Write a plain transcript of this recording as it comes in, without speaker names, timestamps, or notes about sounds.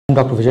I'm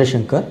Dr. Vijay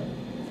Shankar,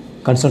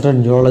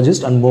 consultant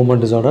neurologist and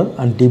movement disorder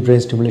and deep brain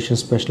stimulation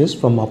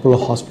specialist from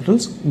Apollo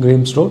Hospitals,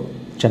 Greams Road,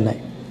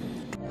 Chennai.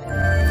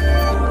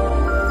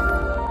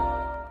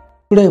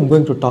 Today I'm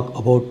going to talk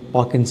about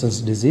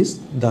Parkinson's disease,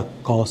 the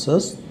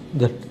causes,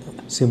 the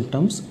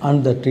symptoms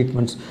and the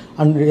treatments,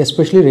 and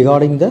especially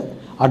regarding the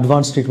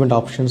advanced treatment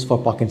options for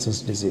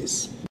Parkinson's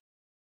disease.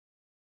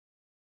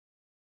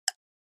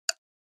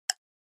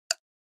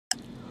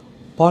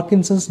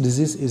 Parkinson's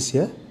disease is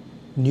a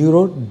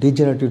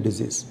neurodegenerative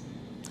disease.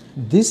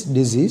 This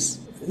disease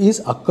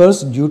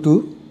occurs due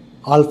to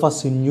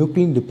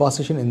alpha-synuclein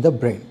deposition in the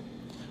brain,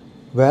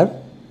 where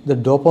the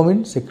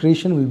dopamine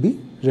secretion will be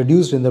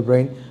reduced in the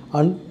brain,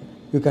 and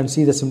you can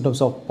see the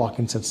symptoms of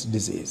Parkinson's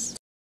disease.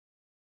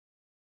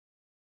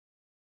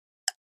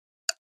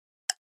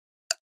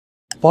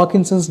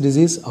 Parkinson's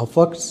disease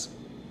affects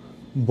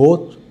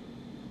both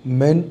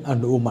men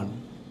and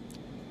women,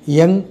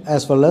 young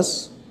as well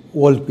as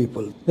old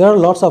people. There are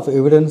lots of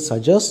evidence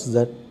suggests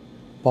that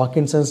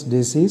Parkinson's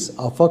disease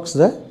affects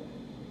the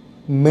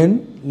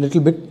men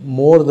little bit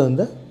more than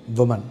the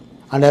women.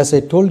 And as I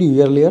told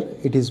you earlier,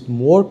 it is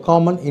more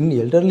common in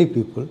elderly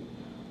people.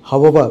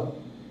 However,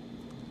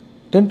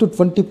 10 to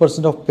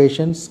 20% of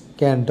patients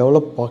can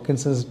develop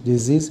Parkinson's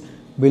disease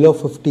below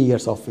 50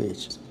 years of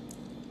age.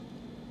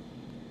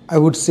 I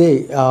would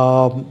say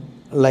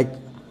like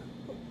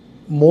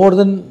more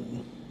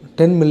than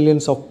 10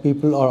 millions of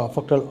people are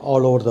affected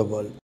all over the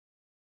world.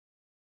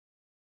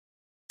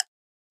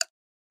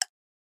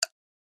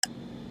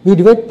 We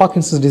divide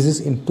Parkinson's disease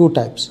in two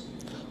types.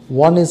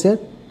 One is a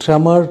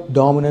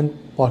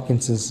tremor-dominant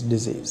Parkinson's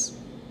disease.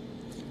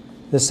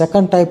 The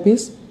second type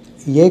is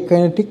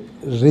akinetic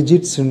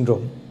rigid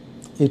syndrome.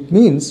 It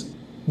means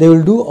they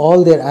will do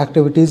all their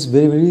activities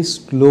very, very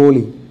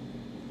slowly.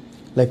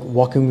 Like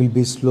walking will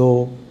be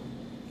slow,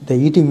 the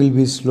eating will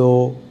be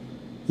slow,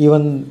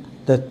 even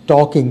the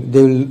talking,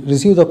 they will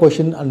receive the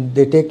question and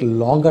they take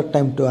longer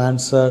time to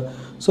answer.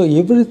 So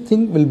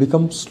everything will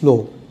become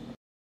slow.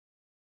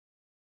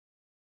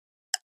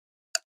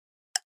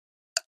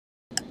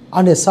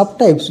 And as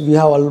subtypes, we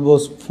have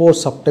almost 4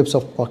 subtypes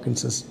of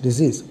Parkinson's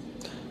disease.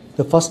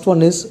 The first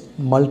one is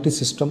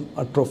multisystem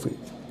atrophy.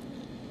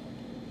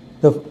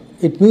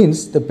 It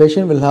means the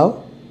patient will have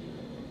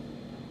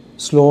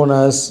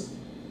slowness,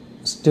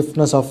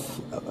 stiffness of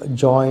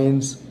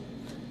joints,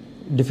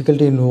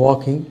 difficulty in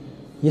walking.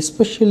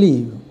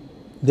 Especially,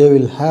 they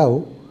will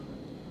have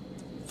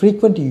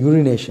frequent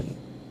urination.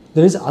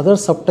 There is other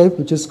subtype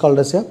which is called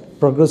as a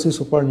progressive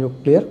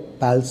supranuclear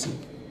palsy.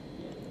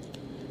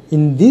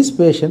 In this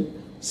patient,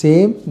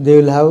 they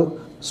will have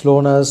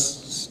slowness,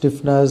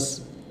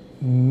 stiffness,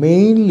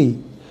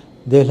 mainly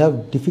they will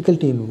have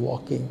difficulty in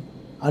walking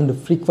and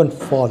frequent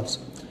falls.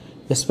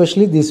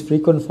 Especially these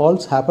frequent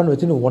falls happen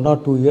within 1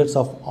 or 2 years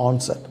of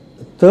onset.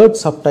 The third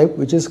subtype,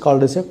 which is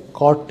called as a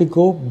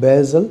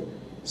corticobasal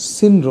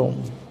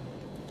syndrome.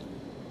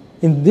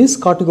 In this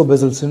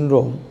corticobasal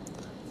syndrome,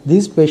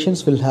 these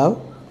patients will have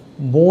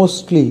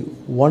mostly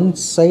one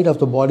side of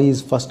the body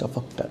is first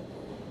affected.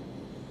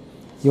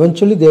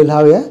 Eventually, they will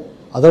have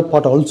other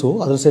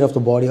side of the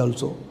body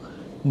also,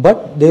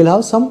 but they will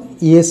have some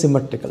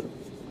asymmetrical.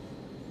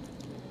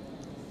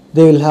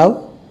 They will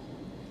have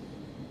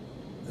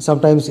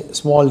sometimes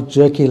small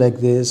jerky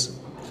like this,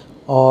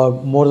 or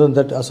more than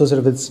that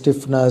associated with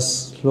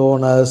stiffness,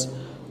 slowness,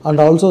 and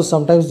also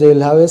sometimes they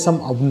will have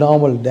some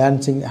abnormal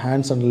dancing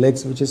hands and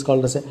legs, which is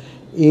called as a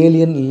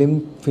alien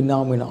limb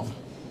phenomenon.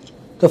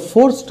 The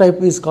fourth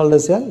type is called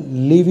as a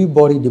Lewy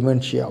body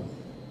dementia.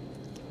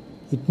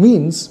 It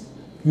means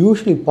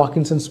usually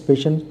Parkinson's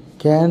patient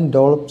can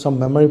develop some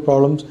memory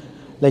problems,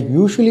 like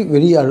usually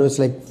very advanced,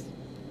 like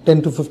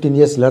 10 to 15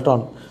 years later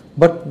on.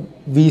 But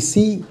we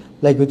see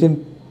like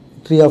within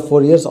 3 or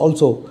 4 years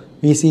also,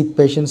 we see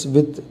patients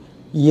with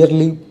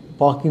early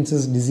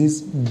Parkinson's disease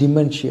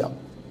dementia.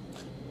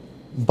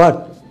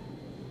 But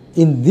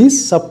in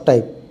this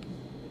subtype,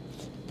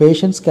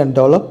 patients can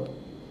develop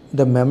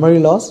the memory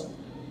loss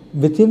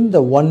within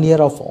the 1 year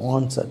of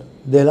onset.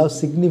 They'll have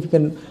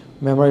significant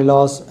memory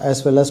loss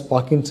as well as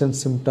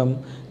Parkinson's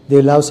symptom. They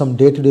will have some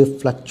day-to-day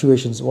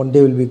fluctuations. One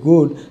day will be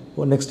good,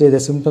 next day the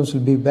symptoms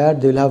will be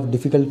bad, they will have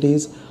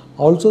difficulties.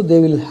 Also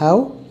they will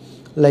have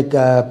like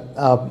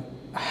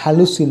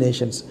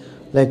hallucinations,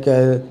 like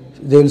they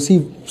will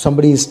see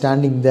somebody is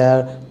standing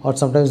there, or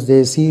sometimes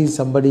they see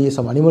some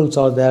animals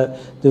are there,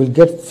 they will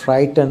get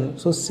frightened.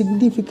 So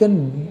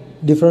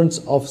significant difference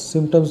of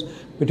symptoms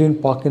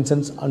between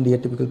Parkinson's and the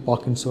atypical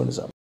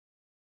Parkinsonism.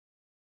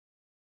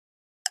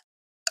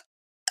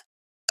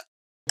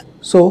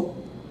 So,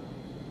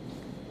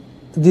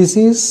 this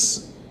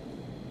is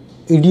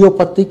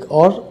idiopathic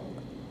or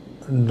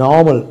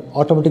normal,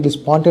 automatically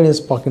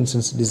spontaneous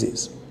Parkinson's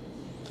disease.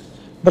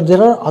 But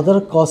there are other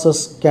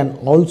causes can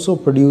also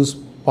produce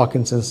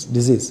Parkinson's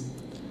disease,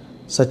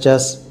 such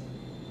as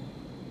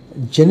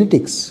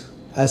genetics.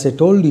 As I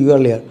told you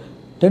earlier,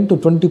 10 to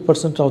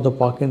 20% of the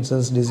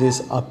Parkinson's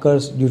disease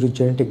occurs due to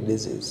genetic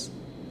disease.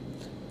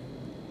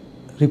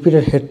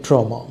 Repeated head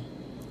trauma,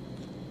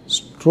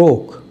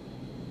 stroke,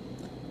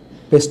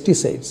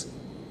 pesticides,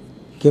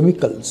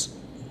 chemicals,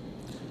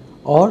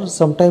 or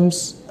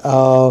sometimes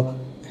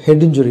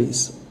head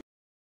injuries.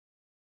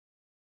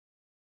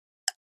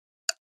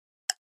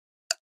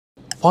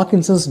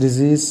 Parkinson's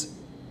disease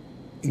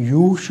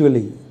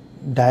usually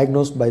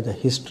diagnosed by the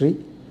history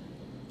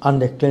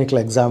and a clinical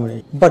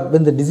examination. But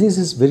when the disease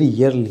is very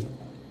early,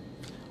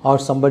 or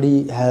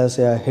somebody has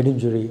a head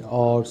injury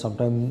or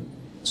sometimes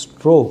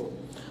stroke,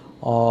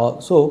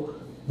 so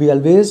we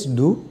always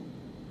do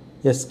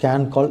a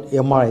scan called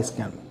MRI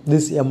scan.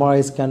 This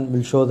MRI scan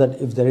will show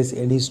that if there is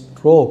any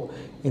stroke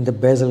in the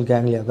basal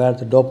ganglia where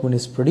the dopamine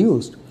is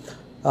produced,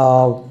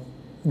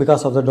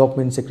 because of the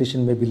dopamine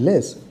secretion may be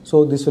less.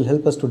 So this will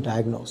help us to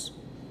diagnose.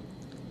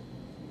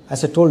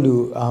 As I told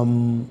you,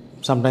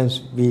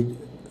 sometimes we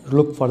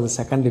look for the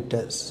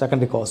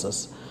secondary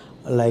causes,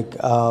 like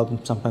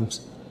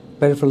sometimes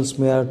peripheral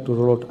smear to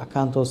rule out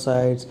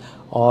acanthocytes,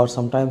 or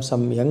sometimes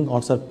some young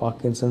onset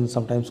Parkinson's,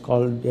 sometimes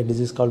called a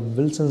disease called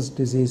Wilson's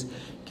disease,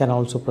 can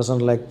also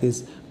present like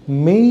this.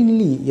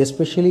 Mainly,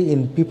 especially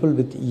in people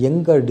with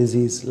younger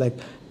disease, like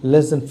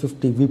less than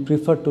 50, we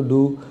prefer to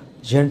do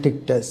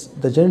genetic tests.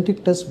 The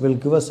genetic test will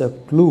give us a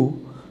clue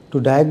to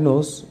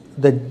diagnose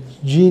the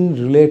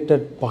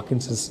gene-related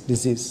Parkinson's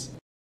disease.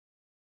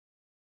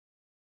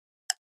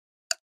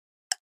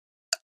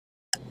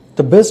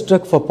 The best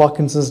drug for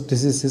Parkinson's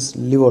disease is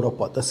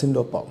levodopa, the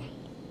Syndopa.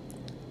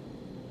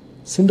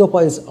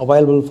 Syndopa is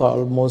available for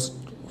almost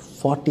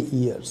 40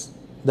 years,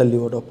 the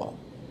levodopa.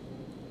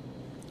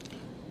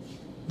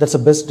 That's the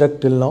best drug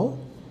till now.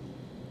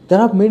 There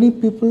are many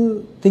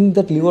people think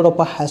that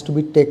levodopa has to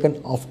be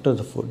taken after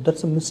the food.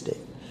 That's a mistake.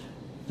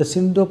 The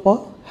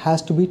Syndopa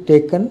has to be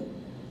taken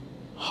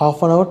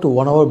half an hour to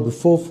 1 hour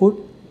before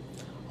food,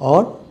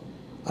 or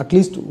at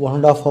least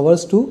 1.5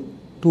 hours to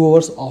 2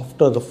 hours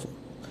after the food,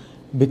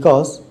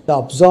 because the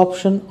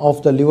absorption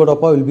of the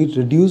levodopa will be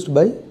reduced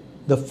by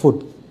the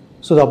food.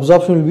 So the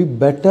absorption will be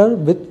better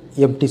with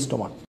empty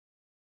stomach.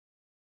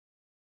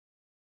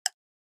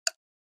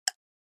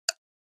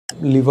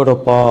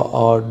 Levodopa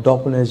or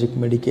dopaminergic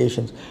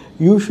medications.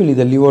 Usually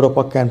the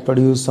levodopa can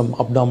produce some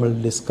abdominal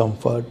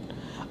discomfort,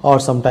 or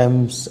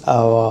sometimes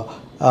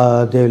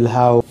they will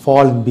have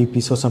fall in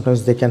BP, so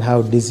sometimes they can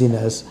have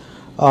dizziness.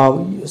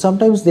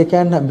 Sometimes they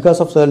can have, because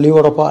of the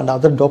levodopa and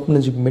other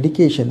dopaminergic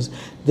medications,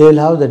 they will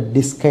have the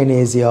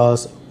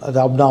dyskinesias,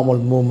 the abnormal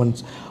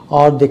movements,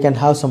 or they can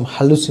have some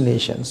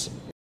hallucinations.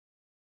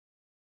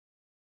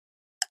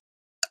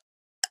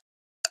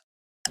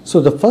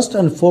 So the first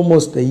and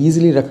foremost, the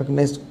easily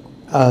recognized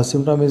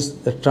symptom is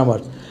the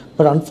tremors.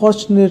 But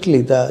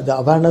unfortunately, the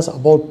awareness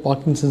about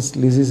Parkinson's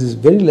disease is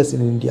very less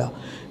in India.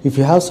 If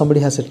you have somebody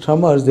has a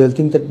tremors, they will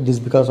think that it is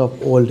because of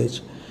old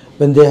age.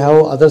 When they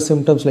have other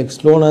symptoms like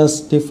slowness,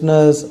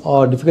 stiffness,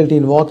 or difficulty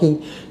in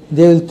walking,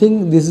 they will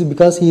think this is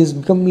because he has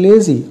become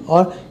lazy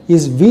or he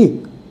is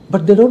weak.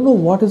 But they don't know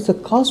what is the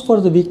cause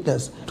for the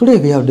weakness. Today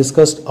we have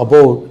discussed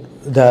about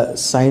the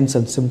signs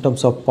and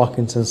symptoms of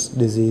Parkinson's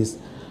disease,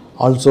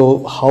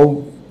 also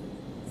how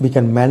we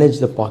can manage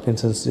the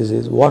Parkinson's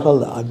disease, what are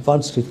the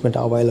advanced treatment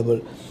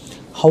available,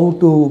 how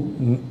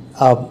to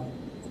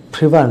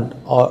prevent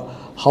or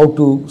how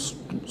to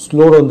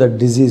slow down the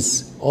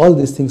disease. All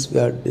these things we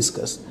have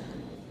discussed.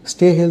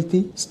 Stay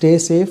healthy, stay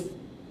safe,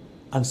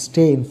 and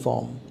stay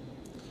informed.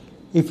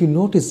 If you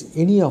notice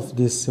any of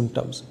these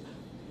symptoms,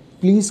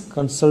 please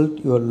consult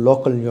your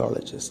local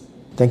neurologist.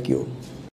 Thank you.